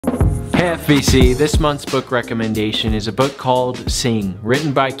Hey FBC, this month's book recommendation is a book called Sing,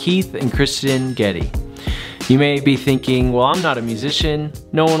 written by Keith and Kristyn Getty. You may be thinking, well, I'm not a musician,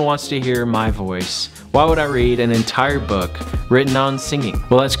 no one wants to hear my voice. Why would I read an entire book written on singing?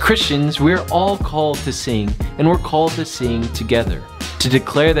 Well, as Christians, we're all called to sing, and we're called to sing together, to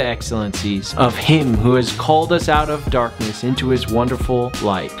declare the excellencies of Him who has called us out of darkness into His wonderful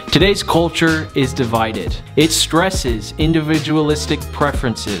light. Today's culture is divided. It stresses individualistic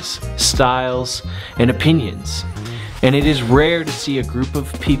preferences, styles, and opinions. And it is rare to see a group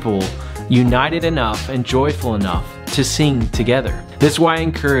of people united enough and joyful enough to sing together. This is why I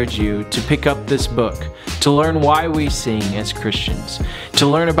encourage you to pick up this book, to learn why we sing as Christians, to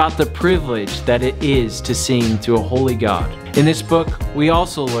learn about the privilege that it is to sing to a holy God. In this book, we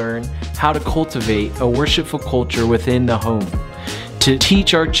also learn how to cultivate a worshipful culture within the home, to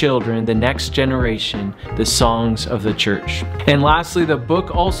teach our children, the next generation, the songs of the church. And lastly, the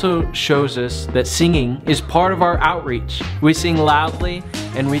book also shows us that singing is part of our outreach. We sing loudly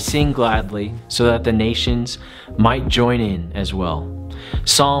and we sing gladly so that the nations might join in as well.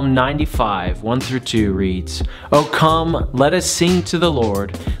 Psalm 95, 1-2 reads, "O come, let us sing to the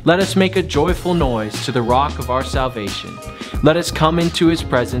Lord. Let us make a joyful noise to the rock of our salvation. Let us come into His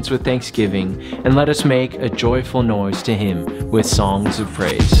presence with thanksgiving, and let us make a joyful noise to Him with songs of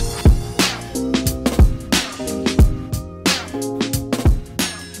praise."